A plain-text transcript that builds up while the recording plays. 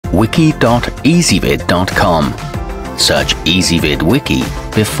wiki.ezvid.com. Search Ezvid Wiki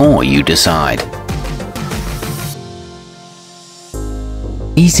before you decide.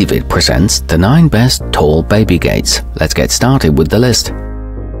 Ezvid presents the 9 best tall baby gates. Let's get started with the list.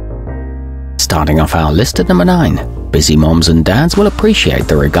 Starting off our list at number 9. Busy moms and dads will appreciate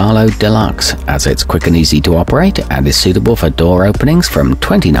the Regalo Deluxe, as it's quick and easy to operate and is suitable for door openings from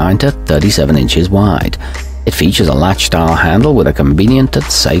 29 to 37 inches wide. It features a latch-style handle with a convenient and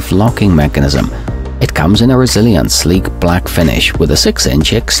safe locking mechanism. It comes in a resilient, sleek black finish with a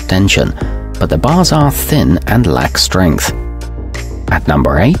 6-inch extension, but the bars are thin and lack strength. At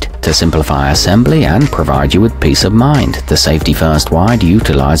number 8, to simplify assembly and provide you with peace of mind, the Safety First Wide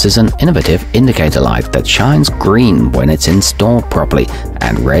utilizes an innovative indicator light that shines green when it's installed properly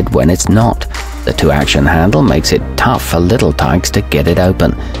and red when it's not. The 2-action handle makes it tough for little tykes to get it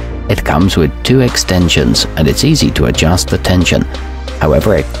open. It comes with 2 extensions and it's easy to adjust the tension.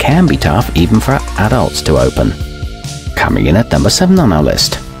 However, it can be tough even for adults to open. Coming in at number 7 on our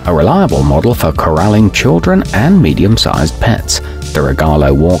list, a reliable model for corralling children and medium-sized pets. The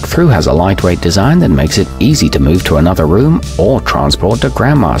Regalo Walk-Thru has a lightweight design that makes it easy to move to another room or transport to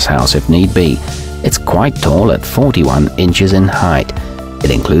Grandma's house if need be. It's quite tall at 41 inches in height.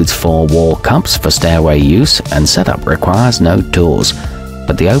 It includes 4 wall cups for stairway use and setup requires no tools,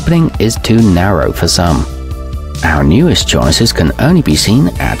 but the opening is too narrow for some. Our newest choices can only be seen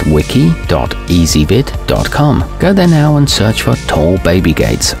at wiki.ezvid.com. Go there now and search for tall baby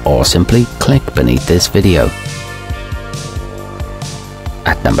gates, or simply click beneath this video.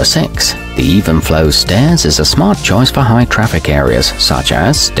 At number 6, the evenflo stairs is a smart choice for high traffic areas, such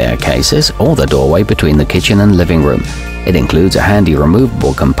as staircases or the doorway between the kitchen and living room. It includes a handy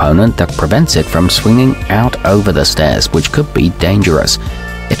removable component that prevents it from swinging out over the stairs, which could be dangerous.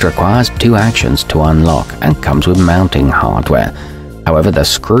 It requires 2 actions to unlock and comes with mounting hardware. However, the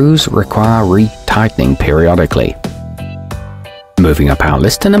screws require retightening periodically. Moving up our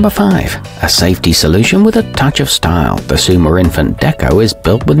list to number 5, a safety solution with a touch of style. The Sumer Infant Deco is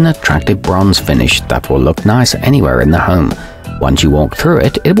built with an attractive bronze finish that will look nice anywhere in the home. Once you walk through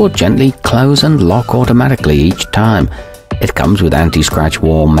it, it will gently close and lock automatically each time. It comes with anti-scratch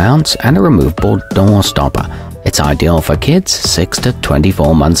wall mounts and a removable door stopper. It's ideal for kids 6 to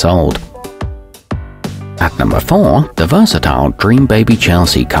 24 months old. At number 4, the versatile dreambaby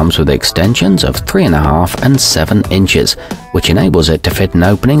Chelsea comes with extensions of 3.5 and 7 inches, which enables it to fit an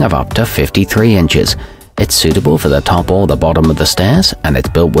opening of up to 53 inches. It's suitable for the top or the bottom of the stairs, and it's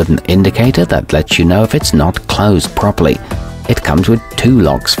built with an indicator that lets you know if it's not closed properly. It comes with 2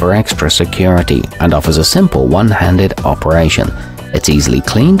 locks for extra security and offers a simple one-handed operation. It's easily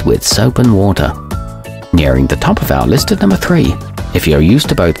cleaned with soap and water. Nearing the top of our list at number 3. If you're used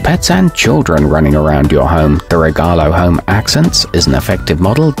to both pets and children running around your home, the Regalo Home Accents is an effective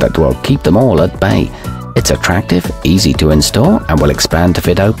model that will keep them all at bay. It's attractive, easy to install, and will expand to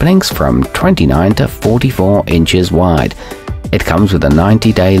fit openings from 29 to 44 inches wide. It comes with a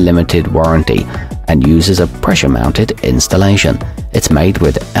 90-day limited warranty and uses a pressure-mounted installation. It's made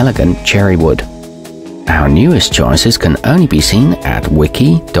with elegant cherry wood. Our newest choices can only be seen at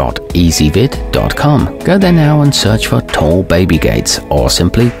wiki.ezvid.com. Go there now and search for tall baby gates, or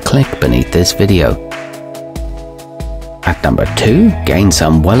simply click beneath this video. At number 2, gain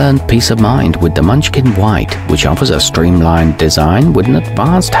some well-earned peace of mind with the Munchkin White, which offers a streamlined design with an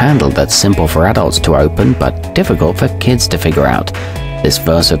advanced handle that's simple for adults to open but difficult for kids to figure out. This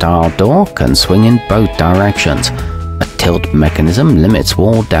versatile door can swing in both directions. A tilt mechanism limits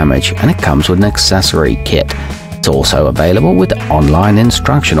wall damage, and it comes with an accessory kit. It's also available with online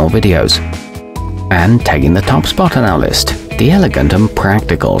instructional videos. And taking the top spot on our list, the elegant and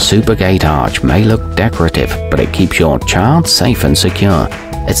practical supergate arch may look decorative, but it keeps your child safe and secure.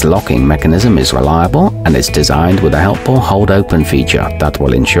 Its locking mechanism is reliable, and it's designed with a helpful hold-open feature that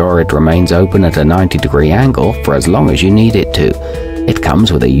will ensure it remains open at a 90-degree angle for as long as you need it to. It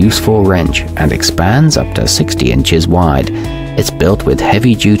comes with a useful wrench and expands up to 60 inches wide. It's built with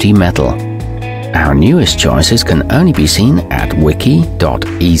heavy-duty metal. Our newest choices can only be seen at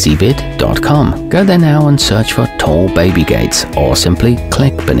wiki.ezvid.com. Go there now and search for tall baby gates, or simply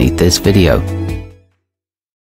click beneath this video.